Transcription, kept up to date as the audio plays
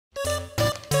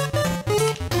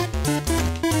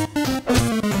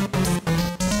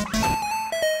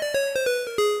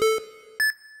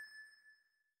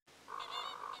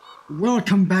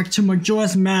Welcome back to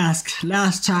Majora's Mask.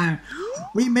 Last time,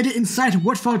 we made it inside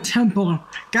Woodfall Temple,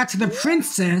 got to the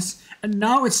princess, and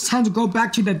now it's time to go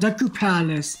back to the Deku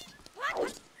Palace.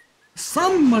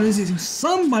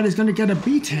 Somebody's gonna get a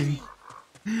beating.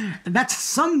 And that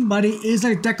somebody is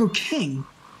a Deku King.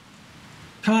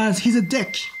 Cause he's a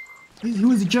dick. He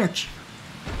was a jerk.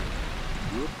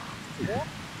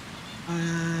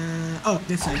 Oh,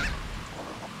 this side.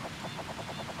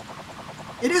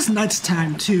 It is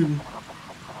nighttime too.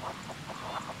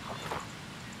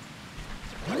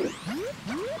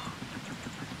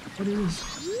 What is this?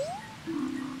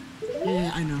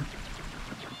 Yeah, I know.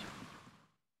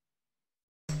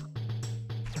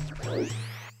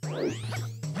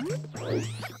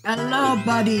 Hello,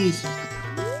 buddies.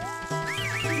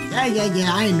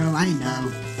 Yeah, I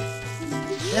know.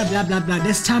 Yeah, blah, blah, blah.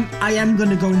 This time, I am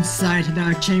gonna go inside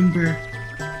the chamber.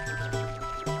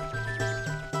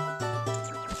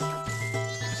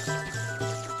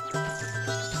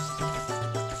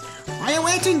 Are you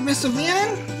waiting, Mr.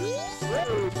 Vian?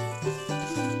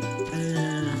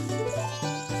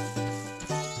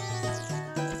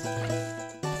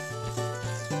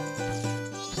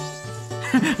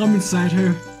 I'm inside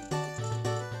her.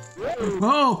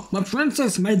 Oh, my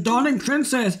princess, my darling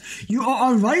princess, you are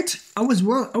all right? I was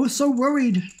so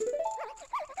worried.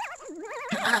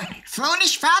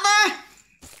 Foolish father!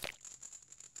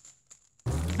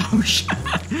 Oh shit!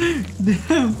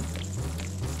 Damn.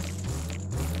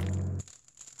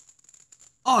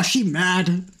 Oh, she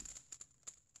mad.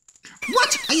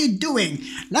 What are you doing?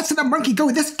 Let's let the monkey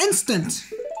go this instant.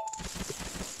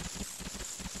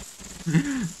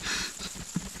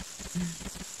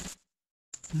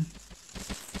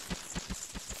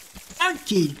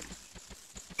 Monkey!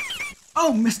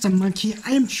 Oh, Mr. Monkey,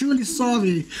 I am truly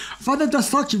sorry. Father does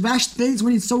such rash things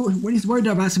when he's worried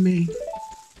about me.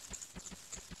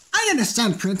 I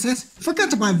understand, princess.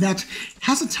 Forget about that.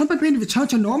 Has the temper been returned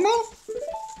to normal?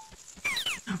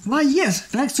 Why, yes,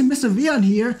 thanks to Mr. Vian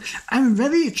here, I'm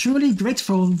very truly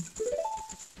grateful.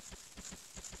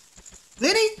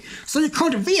 Really? So you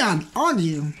called Vian, aren't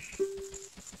you?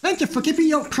 Thank you for keeping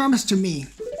your promise to me.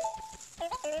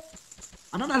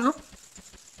 I don't know.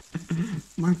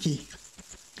 Monkey.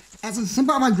 As a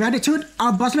symbol of our gratitude,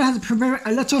 our butler has prepared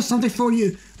a little something for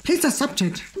you. Please accept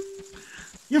it.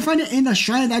 You'll find it in the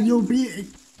shrine that you'll be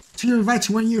to your right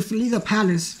when you leave the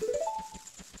palace.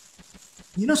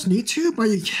 You don't need to, but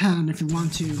you can if you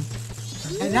want to.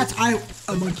 And that's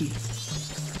a monkey.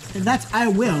 And that's I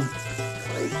will.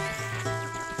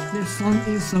 This song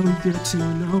is so good to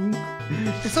know.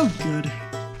 It's so good.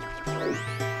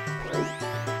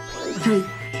 Okay,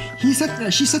 she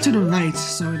said to the right,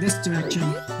 so this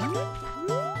direction.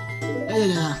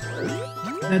 Yeah.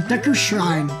 The Deku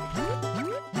Shrine.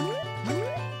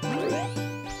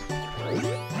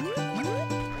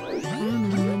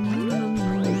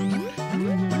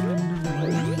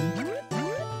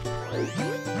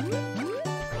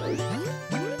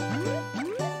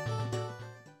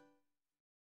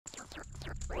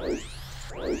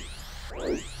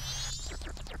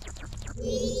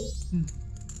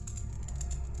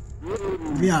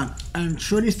 Vian, I'm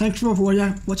truly thankful for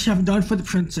what you have done for the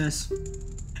princess.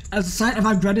 As a sign of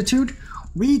our gratitude,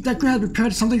 we Deku have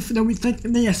prepared something that we think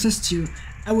may assist you.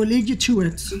 I will lead you to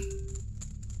it.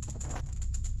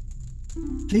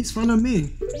 Please follow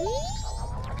me.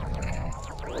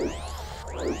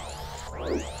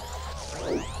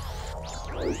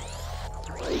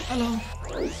 Hello.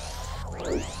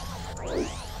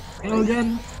 Hello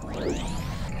again.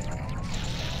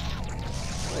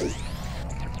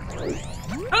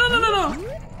 Oh, no!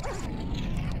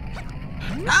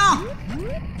 No!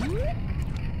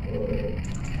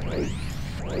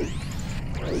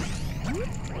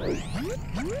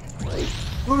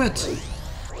 Move it!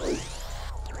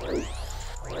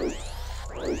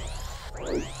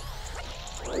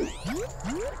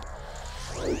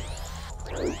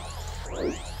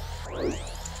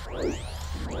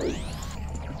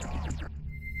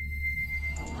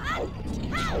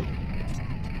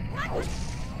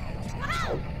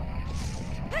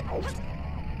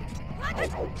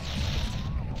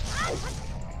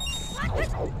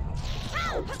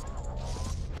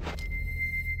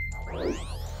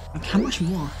 Like, how much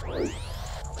more?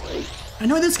 I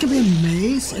know this could be a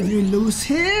maze if you lose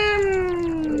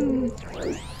him!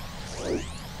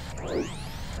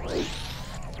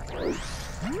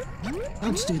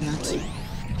 Let's do that.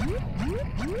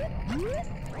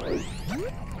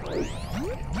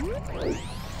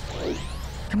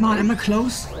 Come on, am I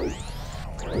close?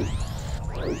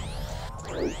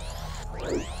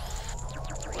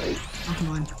 Oh, come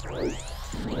on.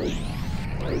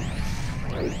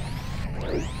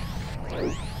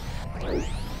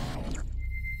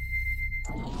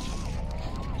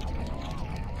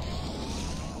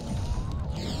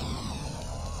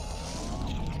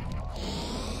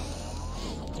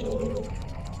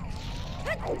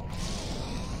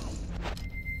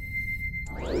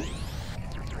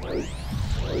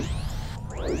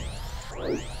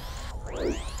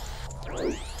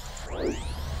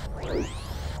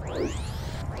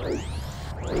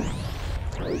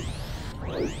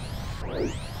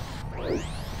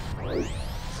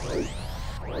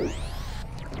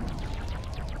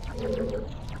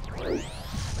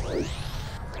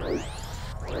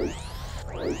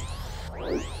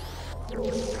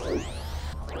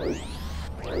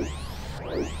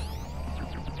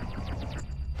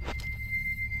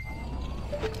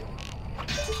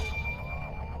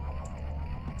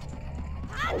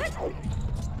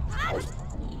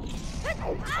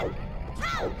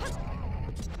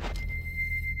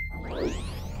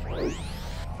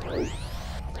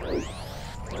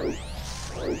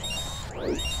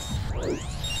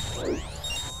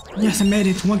 Yes, I made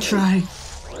it. One try.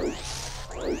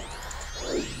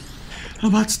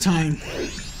 About time.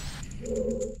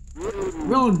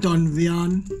 Well done,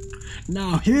 Vian.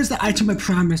 Now, here's the item I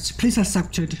promised. Please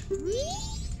accept it.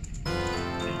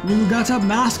 You got a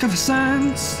mask of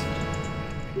sense.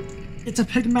 It's a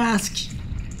pig mask.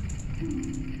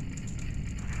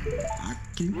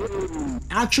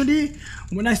 Actually,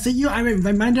 when I see you, I'm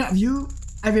reminded of you.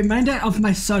 I'm reminded of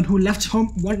my son who left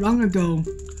home long ago.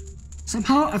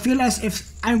 Somehow, I feel as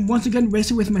if I'm once again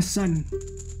racing with my son.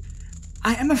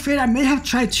 I am afraid I may have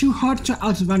tried too hard to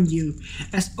outrun you.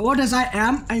 As old as I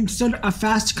am, I'm still a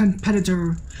fast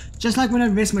competitor, just like when I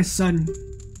raced my son.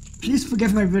 Please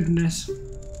forgive my rudeness.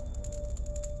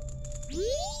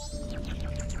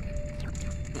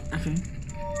 Okay.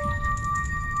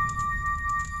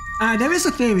 There is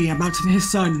a theory about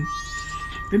his son.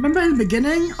 Remember in the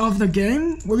beginning of the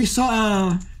game where we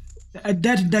saw a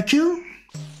dead Deku?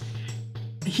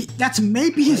 That's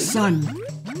maybe his son,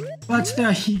 but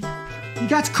he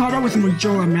got caught up with a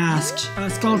Majora mask,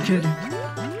 Skull Kid,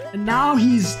 and now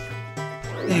he's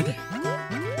dead.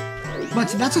 But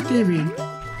that's a theory.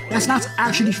 That's not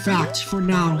actually fact for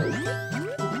now.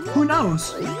 Who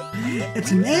knows?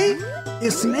 It may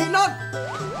not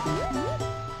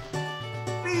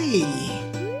be.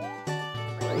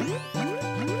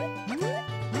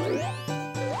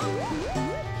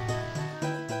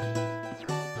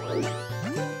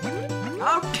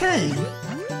 Okay.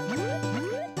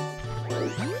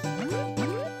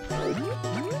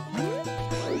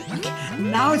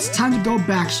 Now it's time to go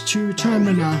back to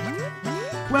Termina.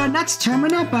 Well, not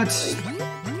Termina, but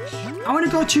I want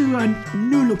to go to a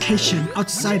new location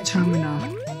outside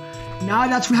Termina. Now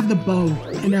that we have the bow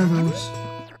and arrows.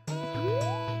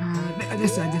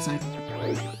 This side.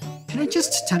 Can I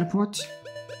just teleport?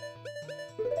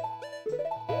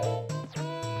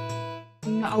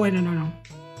 No, wait, no.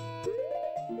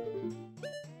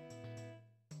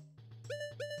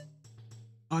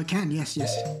 Oh, I can, yes.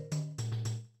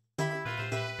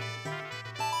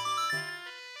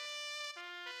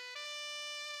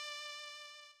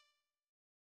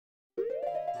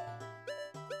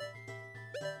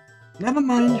 Never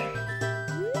mind.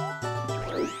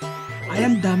 I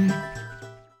am dumb.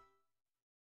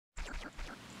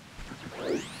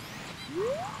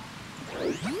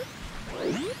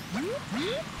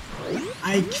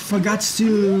 I forgot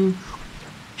to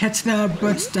hit the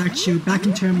bird statue back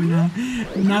in Termina.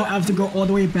 Now I have to go all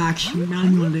the way back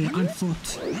manually on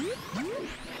foot.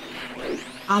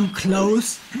 I'm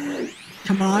close.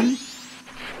 Come on.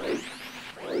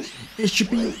 It should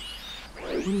be.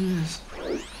 What is this?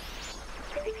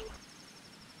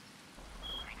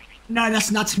 No,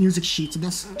 that's not music sheet.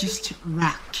 That's just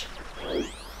rack.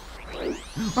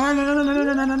 Oh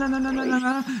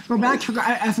no! Go back.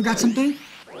 I forgot something.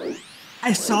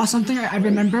 I saw something. I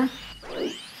remember.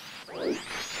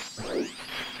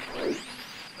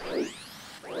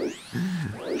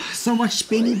 So much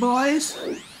spinny, boys.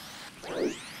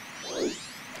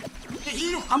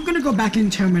 You know, I'm gonna go back in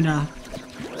Termina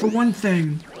for one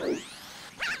thing.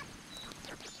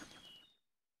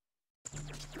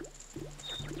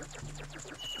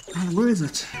 Where is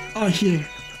it? Oh, here.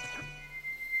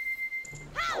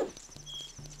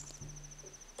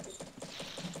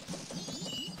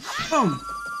 Boom.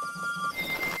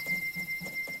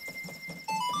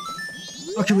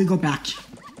 Okay, we go back.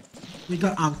 We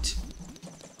go out.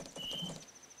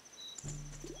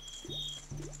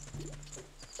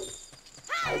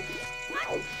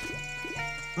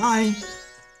 Bye.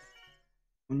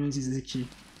 Oh no, this is the key.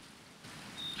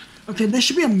 Okay, there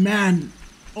should be a man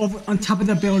over on top of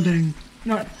the building.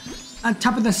 No, On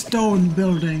top of the stone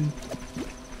building.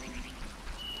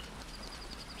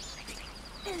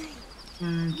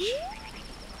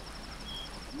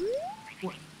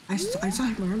 What? I saw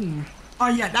him earlier. Oh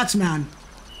yeah, that's man.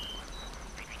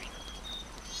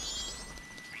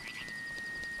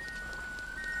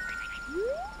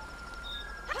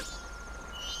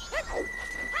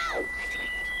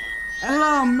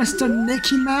 Hello, Mr.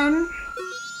 Nicky Man.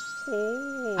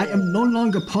 I am no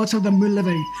longer part of the moon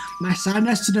living. My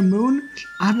sadness to the moon,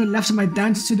 I haven't left my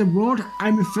dance to the world, I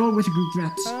am filled with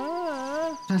regrets.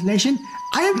 Translation,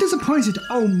 I am disappointed,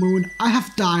 oh moon, I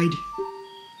have died.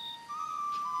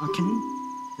 Okay,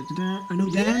 a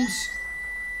new dance.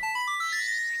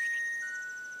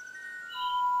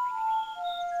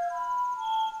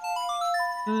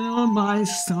 Heal my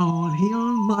soul,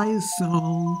 heal my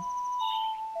soul.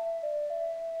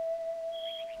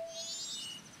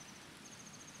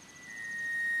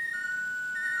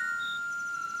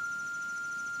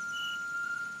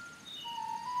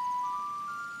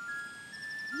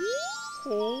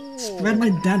 Spread my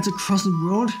dance across the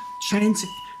world, train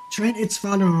its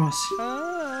followers.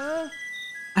 I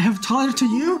have taught it to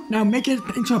you, now make it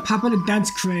into a popular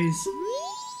dance craze.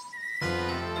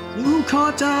 You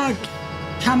caught a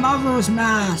Camaro's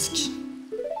mask.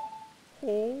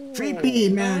 Creepy,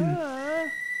 man.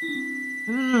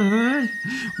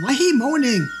 Why he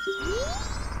moaning?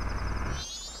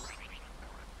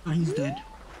 Oh, he's dead.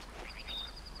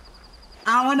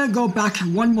 I wanna go back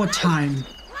one more time.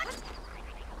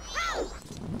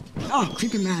 Oh,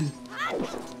 creepy man.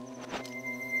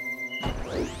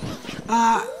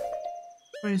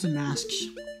 Where's the mask?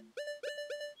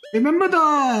 Remember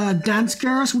the dance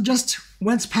girls who just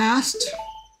went past?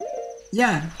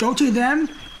 Yeah, go to them,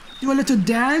 do a little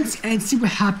dance, and see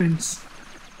what happens.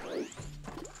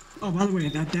 Oh, by the way,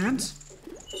 that dance?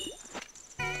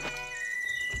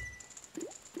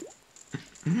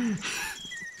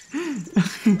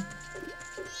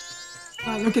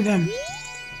 Look at them.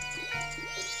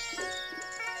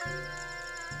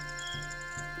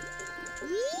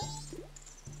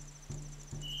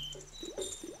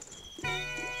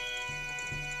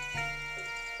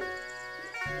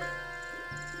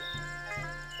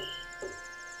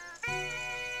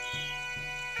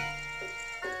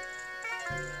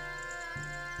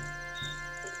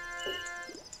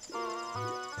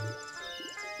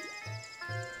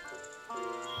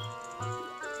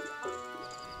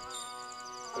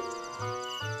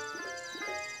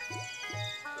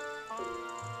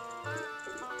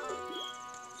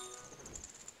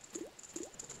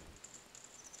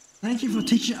 Thank you for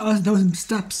teaching us those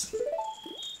steps.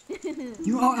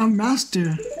 You are a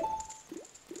master.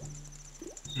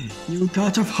 You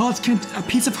got of heart, a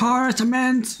piece of heart, a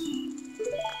man.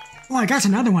 Oh, I got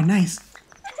another one. Nice.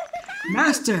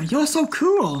 Master, you're so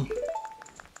cool.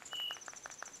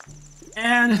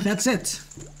 And that's it.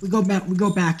 We go back.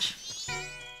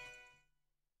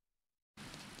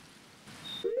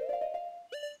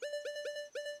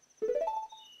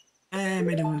 And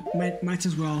might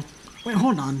as well. Wait,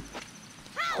 hold on.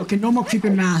 Okay, no more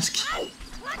creepy masks.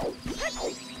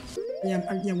 Yeah,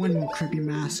 one more creepy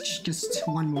mask. Just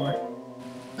one more.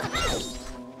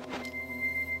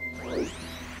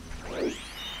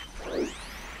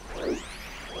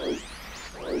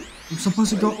 I'm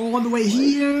supposed to go all the way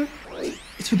here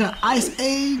to the Ice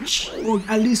Age, or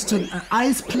at least to an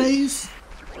ice place.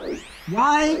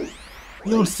 Why?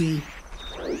 You'll see.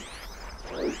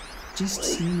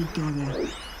 Just let me go there.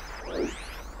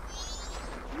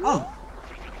 Oh!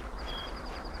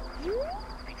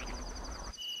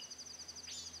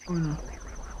 Oh no.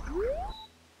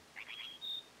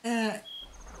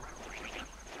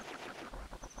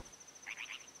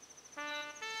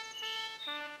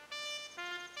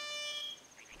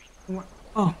 What?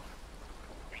 Oh.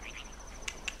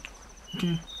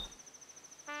 Okay.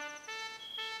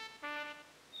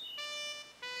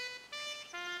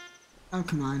 Oh,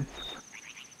 come on.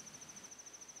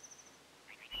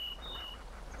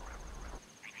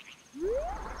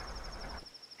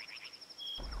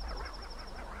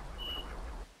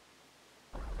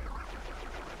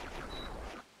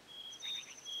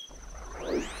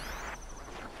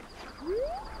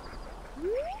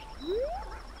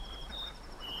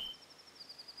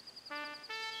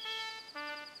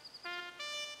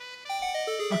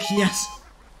 Okay, yes.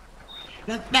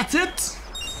 That's it?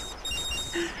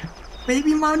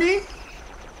 Baby money?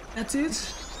 That's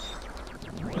it?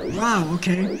 Wow,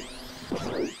 okay.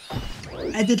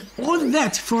 I did all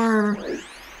that for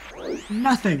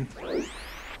nothing.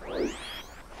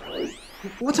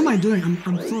 What am I doing?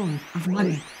 I'm full of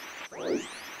money.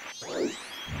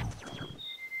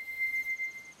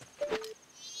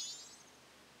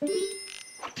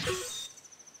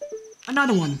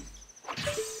 another one.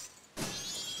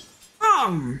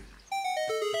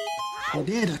 I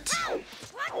did it.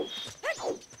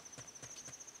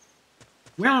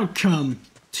 Welcome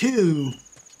to...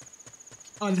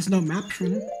 Oh, there's no map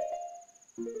really.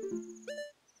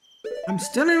 I'm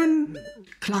still in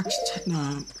Clock...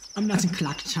 No, I'm not in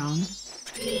Clock Town.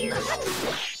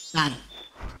 Dad.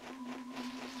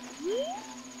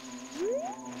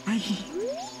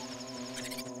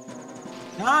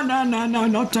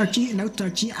 No touchy, no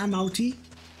touchy, I'm outie.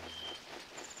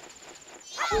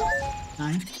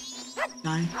 Die.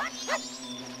 Die.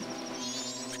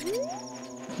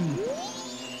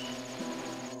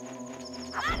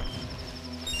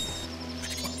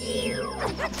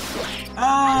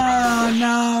 Oh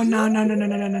no.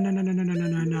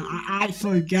 I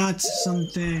forgot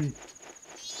something.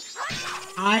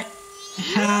 I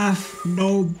have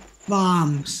no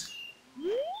bombs.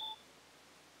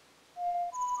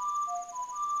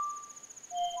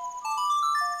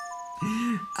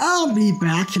 I'll be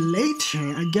back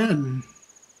later again.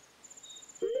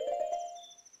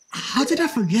 How did I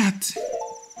forget?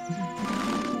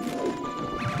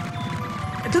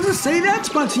 It doesn't say that,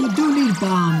 but you do need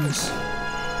bombs.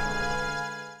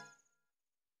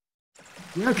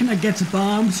 Where can I get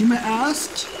bombs, you may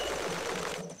ask?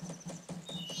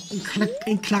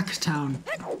 In Clocktown.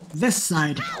 This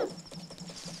side.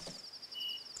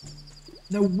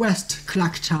 The West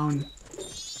Clocktown.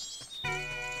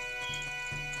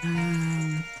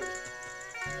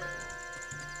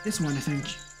 This one, I think.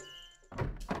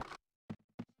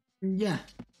 Yeah.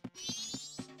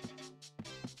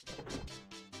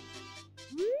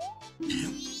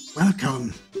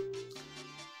 Welcome.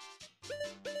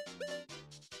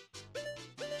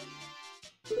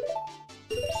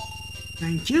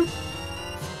 Thank you.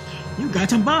 You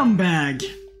got a bomb bag.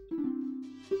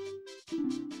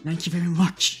 Thank you very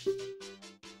much.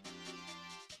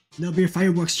 There'll be a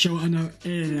fireworks show on no,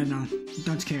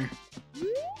 don't care.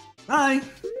 Bye.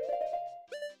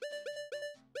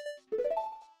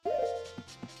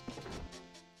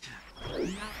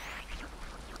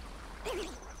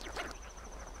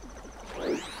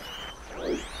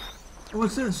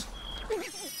 What's this?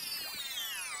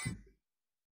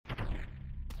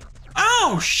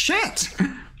 Oh shit!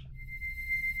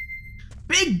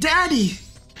 Big Daddy!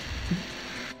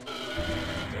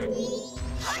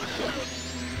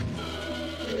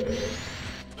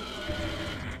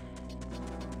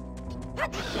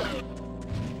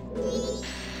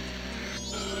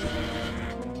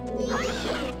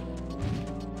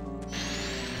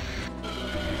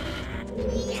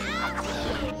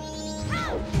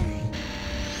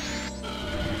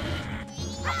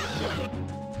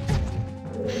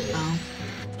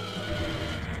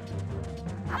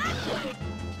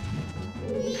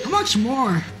 How much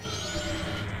more?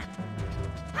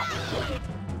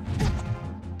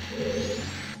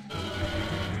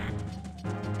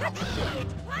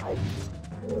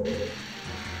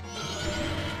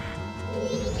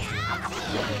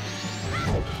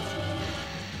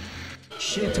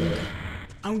 Shit,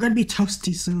 I'm gonna be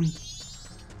toasty soon.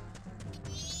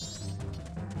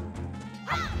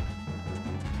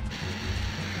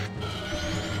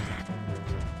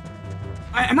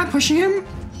 Am I pushing him?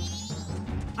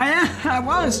 I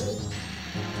was.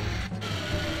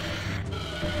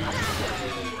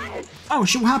 Oh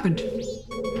shit, what happened?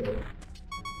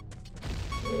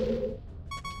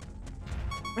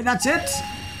 Wait, that's it?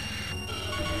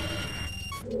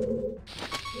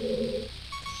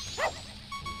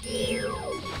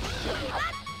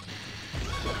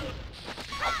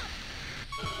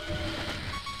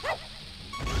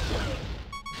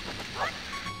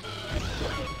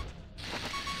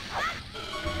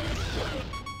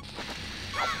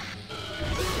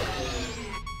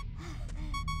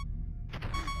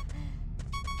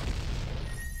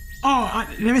 Oh,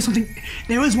 there is something.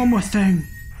 There is one more thing.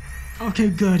 Okay,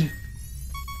 good.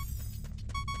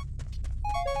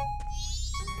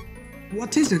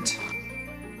 What is it?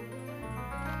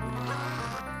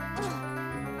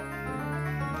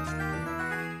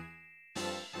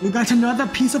 You got another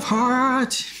piece of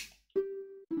heart.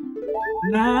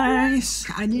 Nice.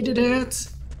 I needed it.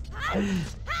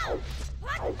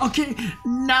 Okay,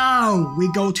 now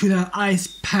we go to the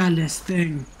Ice Palace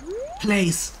thing.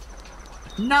 Place.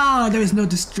 Now there is no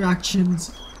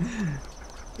distractions.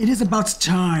 It is about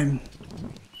time.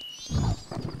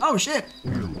 Oh shit!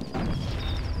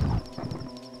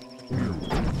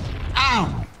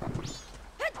 Ow!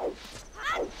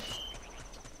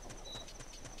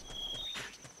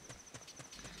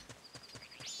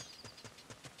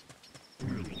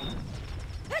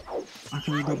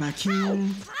 Okay, we go back here.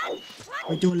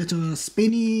 We do a little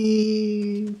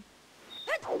spinny.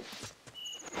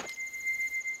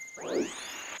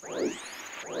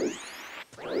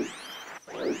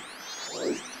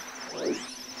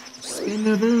 Spin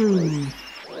the boom.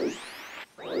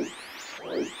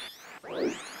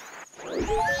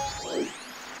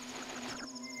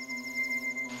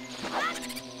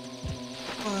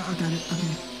 Oh, I got it.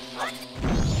 Okay.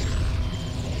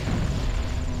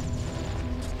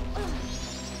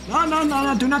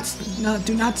 No,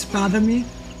 do not bother me.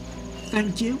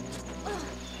 Thank you.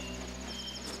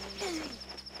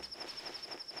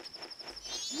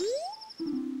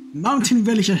 Mountain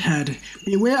village ahead.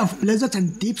 Beware of blizzards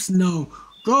and deep snow.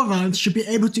 Gorons should be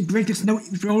able to break the snow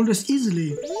boulders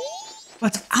easily.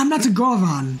 But I'm not a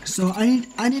Goron, so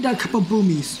I need a couple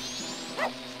boomies.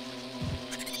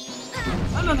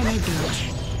 Oh, no, get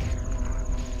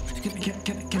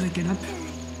out. Can I get up?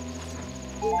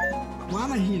 Why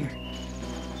am I here?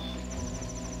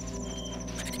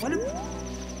 What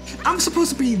I'm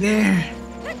supposed to be there.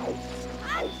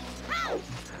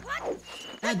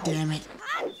 God damn it.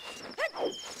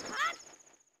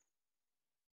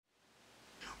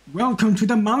 Welcome to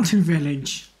the mountain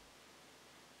village.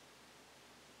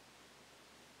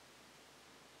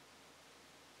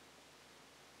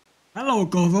 Hello,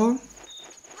 Govo.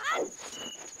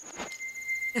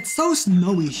 It's so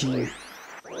snowy here.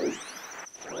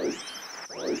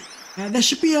 There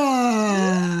should be a...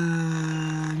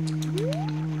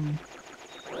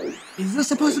 Is there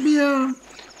supposed to be a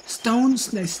stone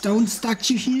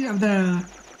statue here of the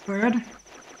bird?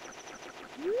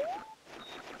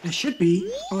 There should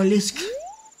be, or at least,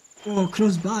 or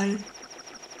close by.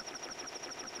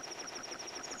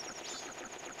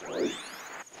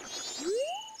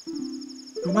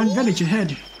 One village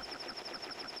ahead.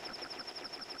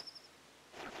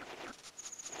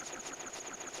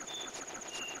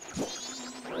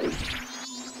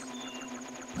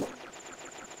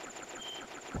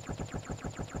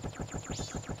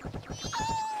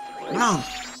 Wow.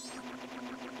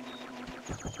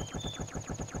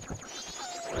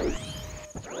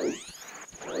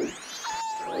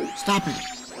 Stop it.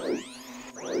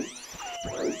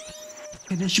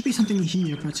 Okay, there should be something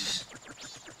here, but...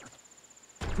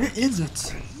 Where is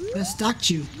it? The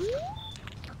statue.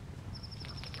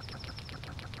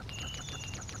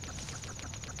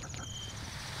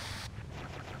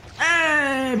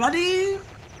 Hey, buddy!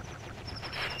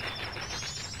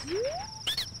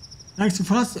 Thanks for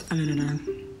first.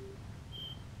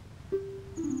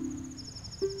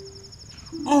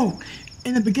 Oh,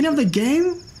 in the beginning of the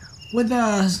game, with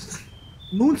the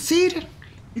moon seed,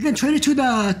 you can trade it to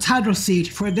the tidal seed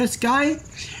for this guy,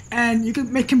 and you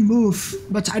can make him move,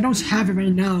 but I don't have it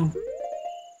right now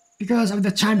because of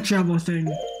the time travel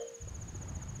thing.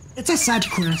 It's a side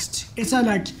quest. It's a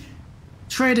like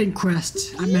trading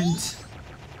quest, I meant.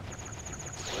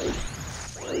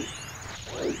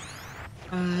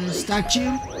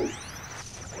 Statue.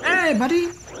 Hey, buddy.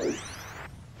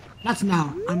 Not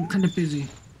now. I'm kind of busy.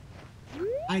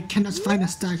 I cannot find a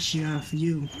statue of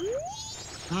you.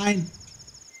 Fine.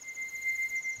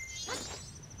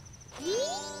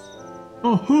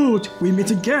 Oh, Hoot, we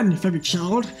meet again, favorite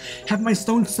child. Have my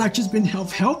stone statues been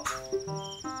of help?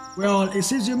 Well, it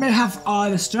seems you may have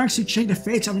the strength to change the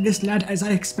fate of this land as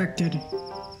I expected.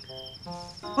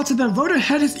 But the road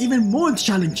ahead is even more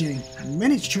challenging.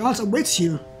 Many trials await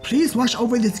you. Please watch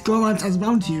over these Gorons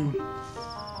around you.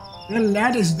 The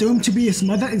land is doomed to be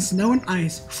smothered in snow and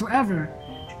ice forever.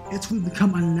 It will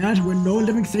become a land where no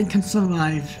living thing can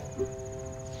survive.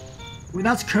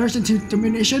 Without courage and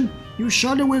determination, you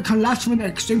surely will collapse from the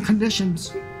extreme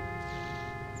conditions.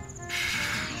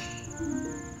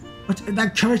 But if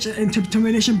that courage and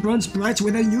determination burns bright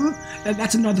within you, then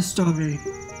that's another story.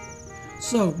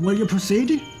 So, will you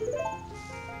proceed?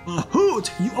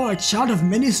 Hoot, you are a child of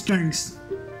many strengths.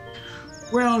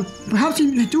 Well, perhaps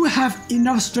you do have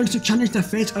enough strength to challenge the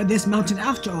fate of this mountain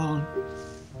after all.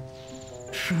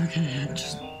 Okay,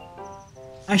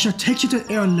 I shall take you to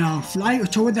the air now. Fly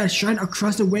toward that shrine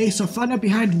across the way so far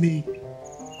behind me.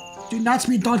 Do not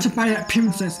be daunted by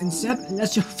appearances. Instead,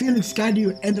 let your feelings guide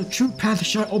you and the true path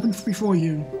shall open before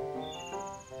you.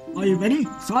 Are you ready?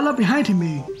 Follow behind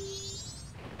me.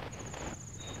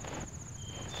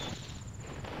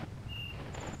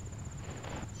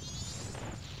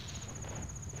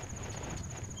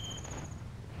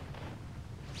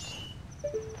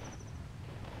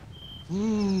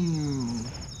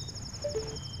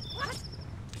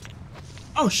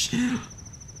 Oh shit!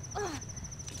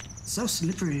 So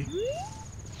slippery.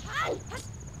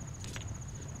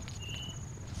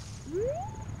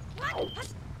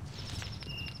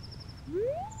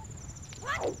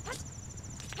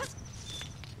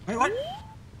 Wait, what?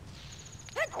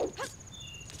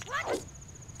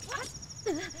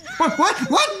 What?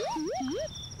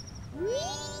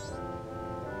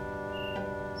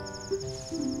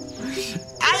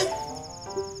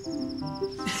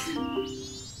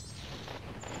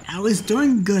 I was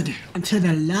doing good until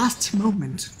the last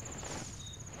moment.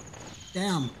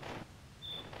 Damn.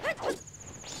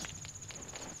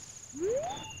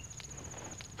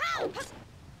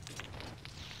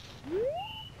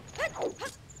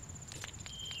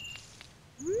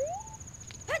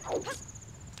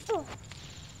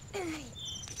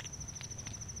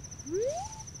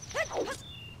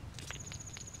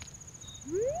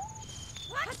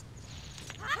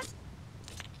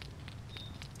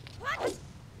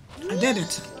 I did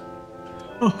it.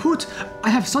 Oh, Hoot, I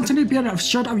have certainly been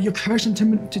assured of your courage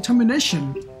and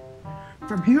determination.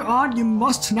 From here on, you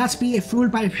must not be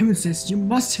fooled by appearances. You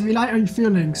must rely on your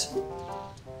feelings.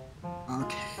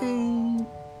 Okay.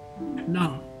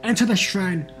 Now, enter the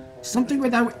shrine. Something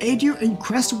that will aid you in your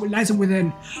quest lies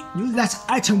within. Use that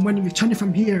item when you return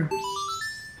from here.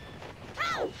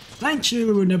 Thank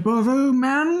you, Naboru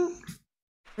man.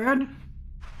 Good.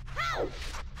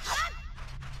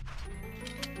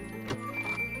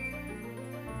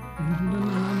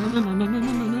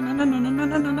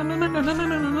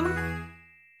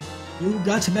 You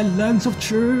got the lens of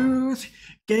truth.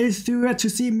 Gaze through it to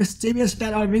see mysterious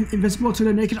that are invisible to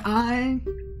the naked eye.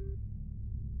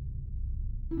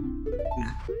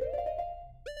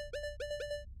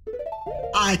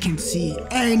 I can see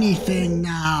anything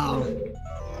now.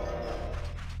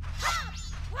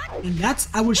 And that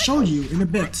I will show you in a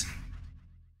bit.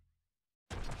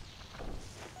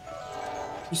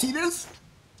 You see this?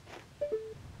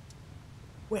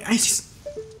 Wait, I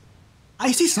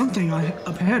see something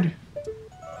up ahead.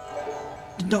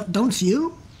 Don't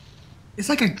you? It's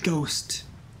like a ghost.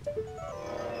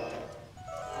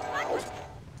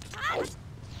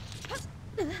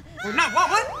 Oh, no,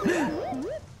 what?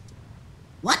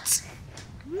 What?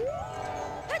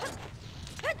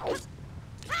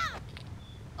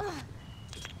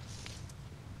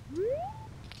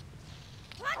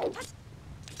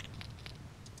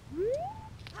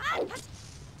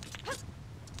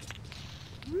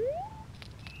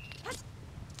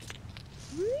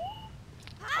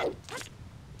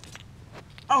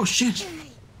 Oh shit!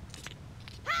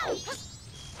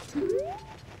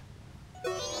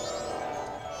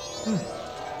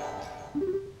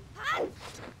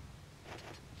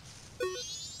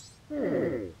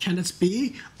 Can it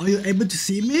be? Are you able to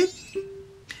see me?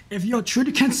 If you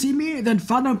truly can't see me, then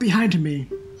follow behind me.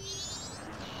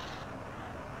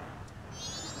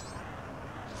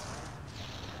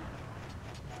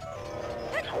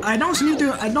 I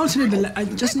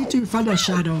just need to find a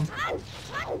shadow.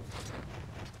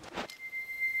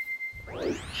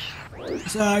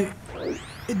 So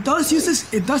it does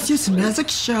use magic,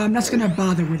 so I'm not gonna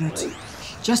bother with it.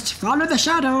 Just follow the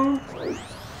shadow.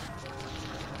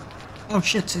 Oh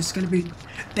shit, it's gonna be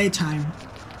daytime.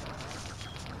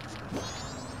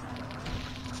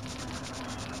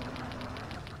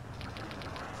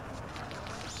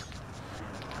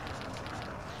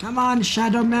 Come on,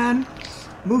 Shadow Man.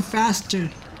 Move faster.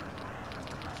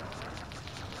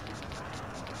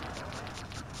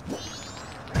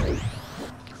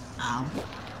 Ow.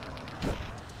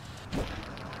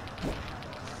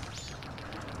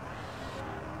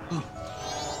 Oh.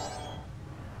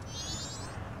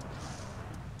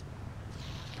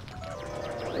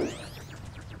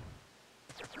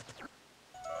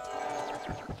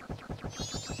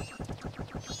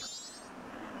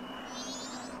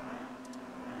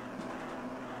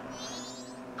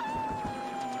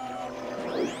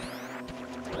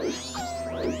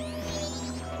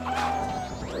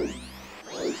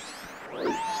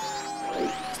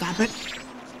 Stop it.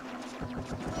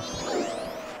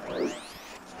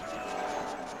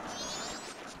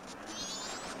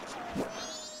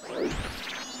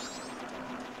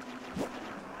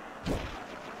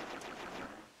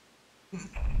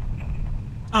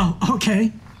 Oh,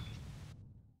 okay.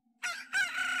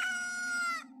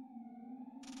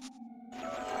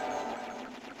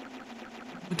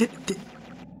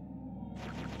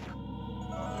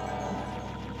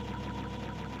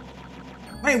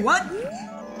 Wait, what?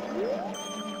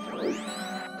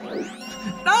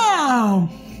 No!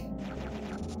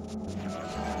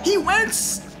 He went.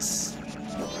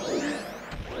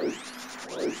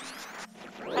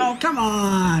 Oh, come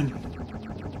on!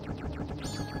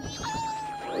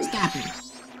 Stop it.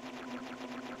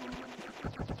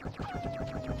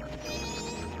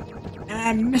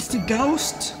 And Mr.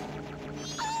 Ghost?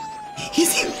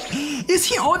 Is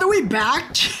he all the way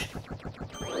back?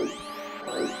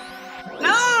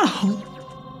 No!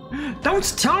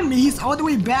 Don't tell me he's all the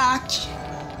way back.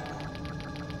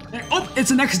 Oh, it's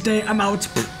the next day. I'm out.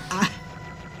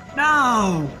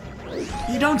 No!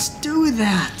 You don't do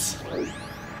that!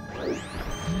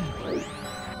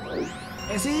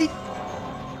 Is he?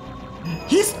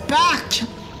 He's back!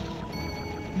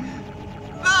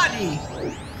 Buddy!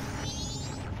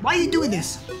 Why are you doing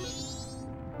this?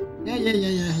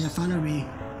 Yeah, follow me.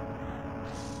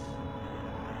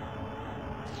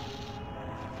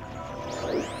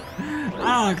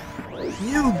 Ugh,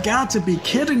 you got to be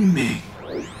kidding me.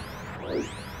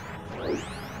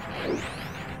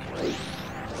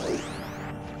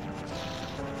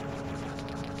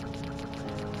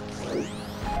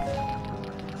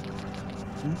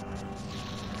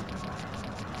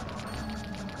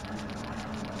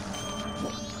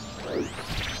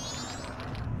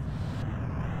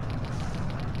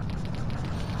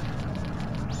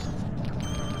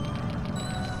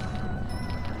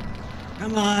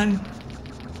 Come on.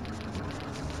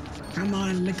 Come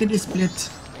on, look at this split.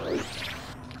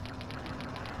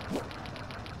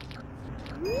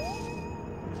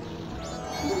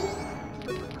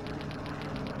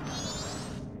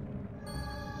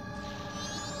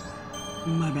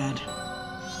 My bad.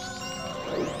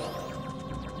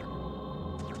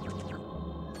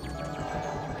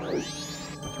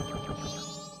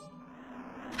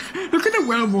 Look at the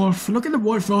werewolf. Look at the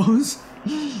waterfalls.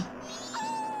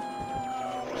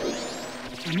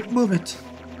 Move it.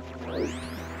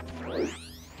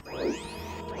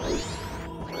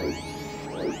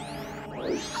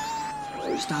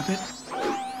 Stop it.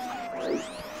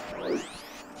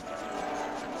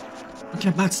 Okay,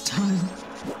 about it's time.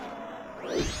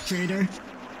 Traitor.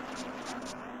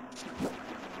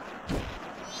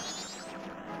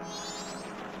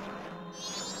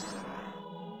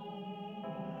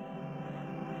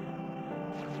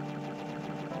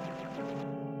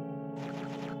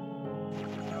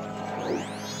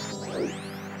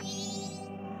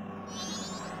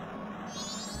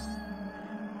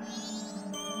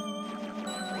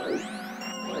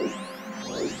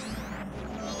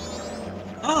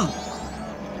 Oh,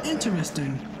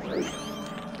 interesting.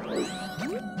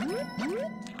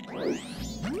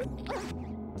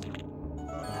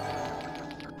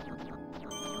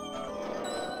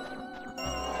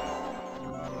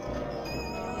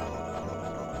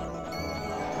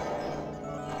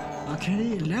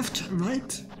 Okay, left,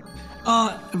 right?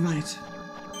 Right.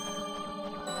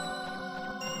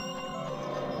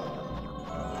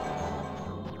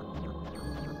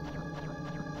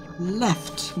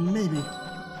 Left, maybe.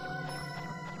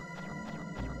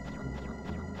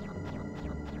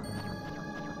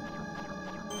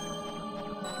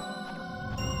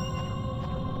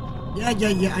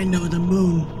 Yeah, I know, the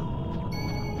moon.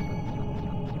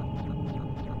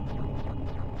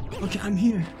 Okay, I'm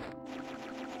here.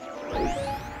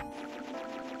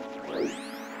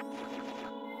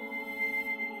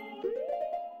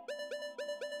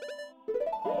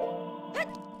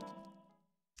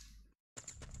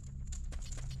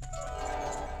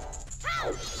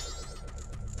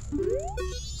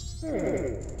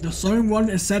 The Southern One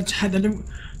is said to have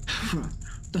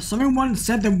the Southern One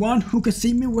said the one who could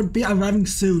see me would be arriving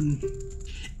soon.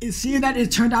 It seemed that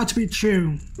it turned out to be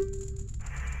true.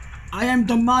 I am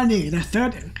Domani, the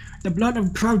third. The blood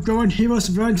of proud-growing heroes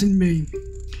runs in me.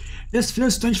 This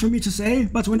feels strange for me to say,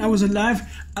 but when I was alive,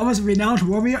 I was a renowned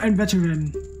warrior and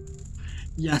veteran.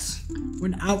 Yes,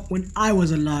 when I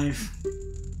was alive.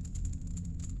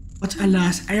 But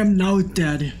alas, I am now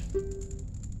dead.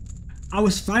 I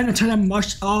was fine until I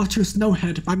marched off to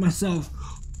Snowhead by myself,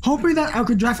 hoping that I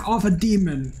could drive off a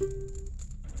demon.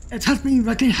 It had been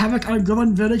wreaking havoc on a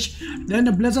Goron village, then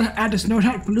the blizzard at the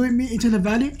Snowhead blew me into the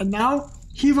valley, and now,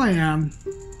 here I am.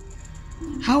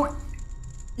 How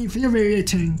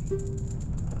infuriating.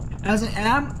 As I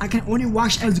am, I can only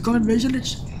watch as Goron village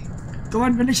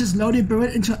is slowly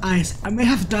buried into ice. I may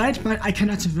have died, but I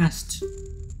cannot rest.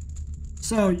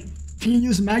 So, can you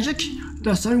use magic?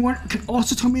 The Southern One can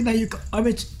also tell me that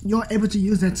you're able to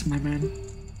use it, my man.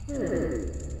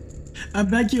 I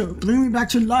beg you, bring me back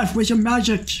to life with your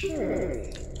magic.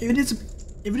 If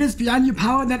it is beyond your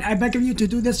power, then I beg of you to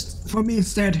do this for me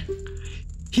instead.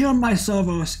 Heal my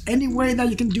sorrows. Any way that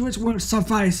you can do it will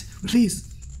suffice.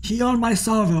 Please, heal my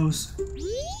sorrows.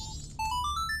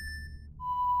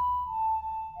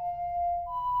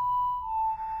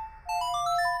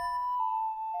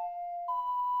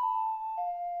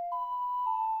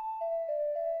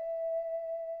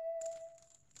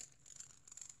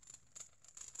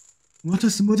 What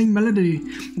a smoothing melody.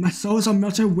 My souls are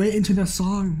melted away into the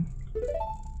song.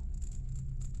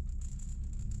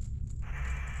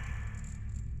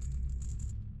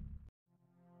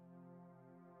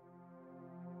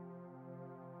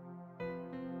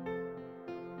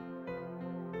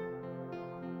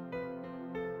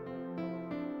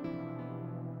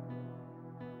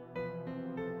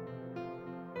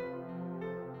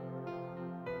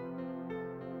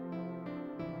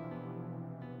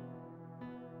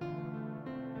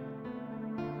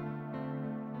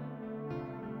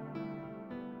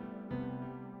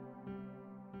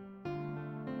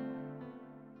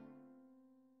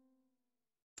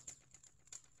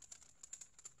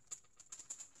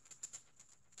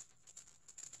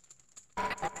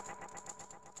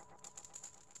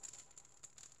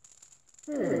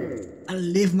 I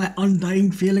leave my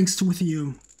undying feelings with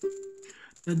you.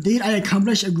 The deed I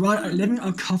accomplished brought a living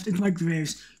or carved into my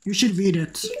graves. You should read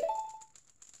it.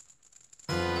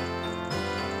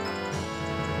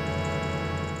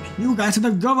 You guys have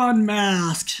the Goron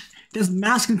mask. This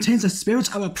mask contains the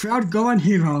spirit of a proud Goron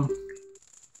hero.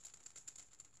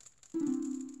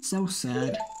 So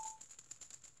sad.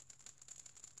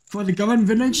 For the Goron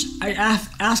village, I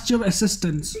asked your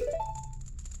assistance.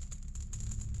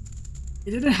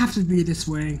 It didn't have to be this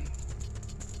way.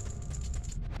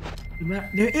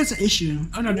 There is an issue.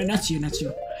 Oh no, that's you.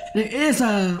 There is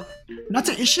a... not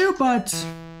an issue, but...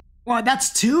 well,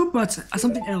 that's two, but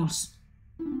something else.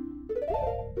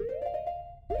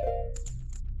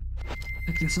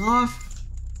 Take this off.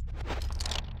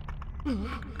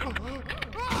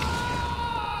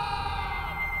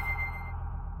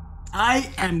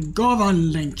 I am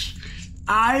Goron Link.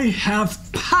 I have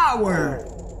power.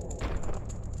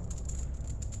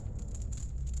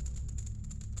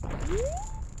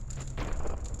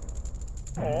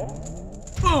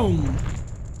 Boom!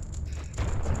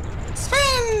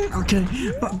 Spin! Okay,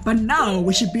 but now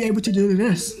we should be able to do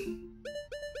this.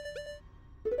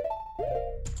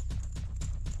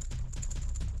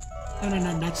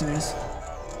 No, that's this.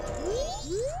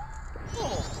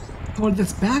 Hold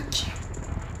this back.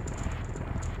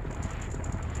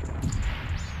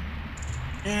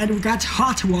 And we got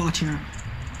hot water.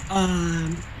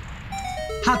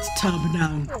 Hot tub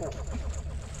now.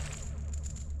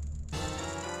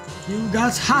 You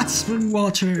got hot spring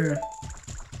water.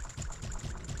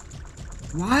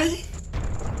 Why?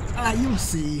 You'll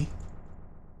see.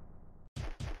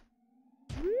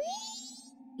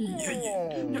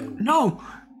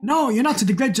 No, you're not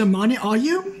the great Germani, are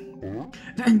you?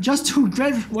 Then just who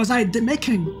grave was I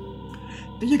making?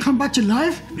 Did you come back to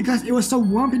life because it was so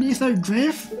warm beneath the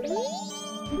grave?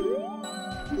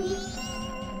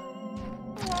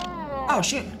 Oh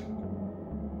shit.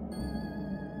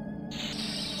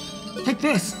 Take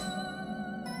this!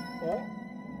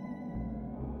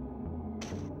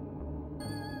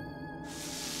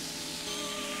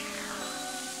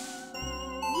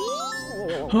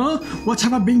 Huh? What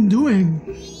have I been doing?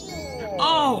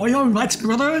 Oh, are you alright,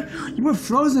 brother? You were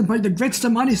frozen, but the Great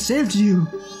Stamani saved you.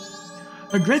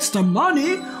 The Great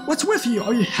Stamani? What's with you?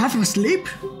 Are you half asleep?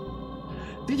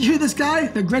 Did you hear this guy?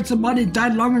 The Great Stamani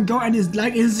died long ago and his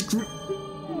leg is...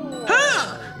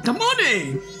 huh!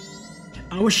 Stamani!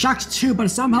 I was shocked too, but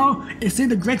somehow it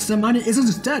seemed the Great Stamani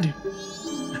isn't dead.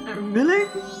 Really?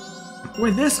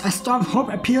 With this, a star of hope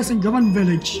appears in Goron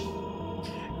Village.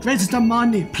 Great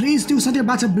Stamani, please do something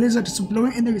about the blizzard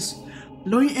blowing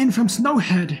in from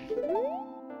Snowhead.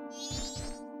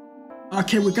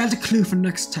 Okay, we got a clue for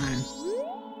next time.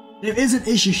 There is an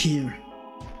issue here.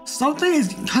 Something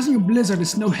is causing a blizzard in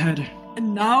Snowhead,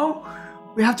 and now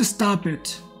we have to stop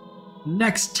it.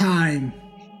 Next time.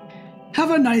 Have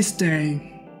a nice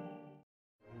day.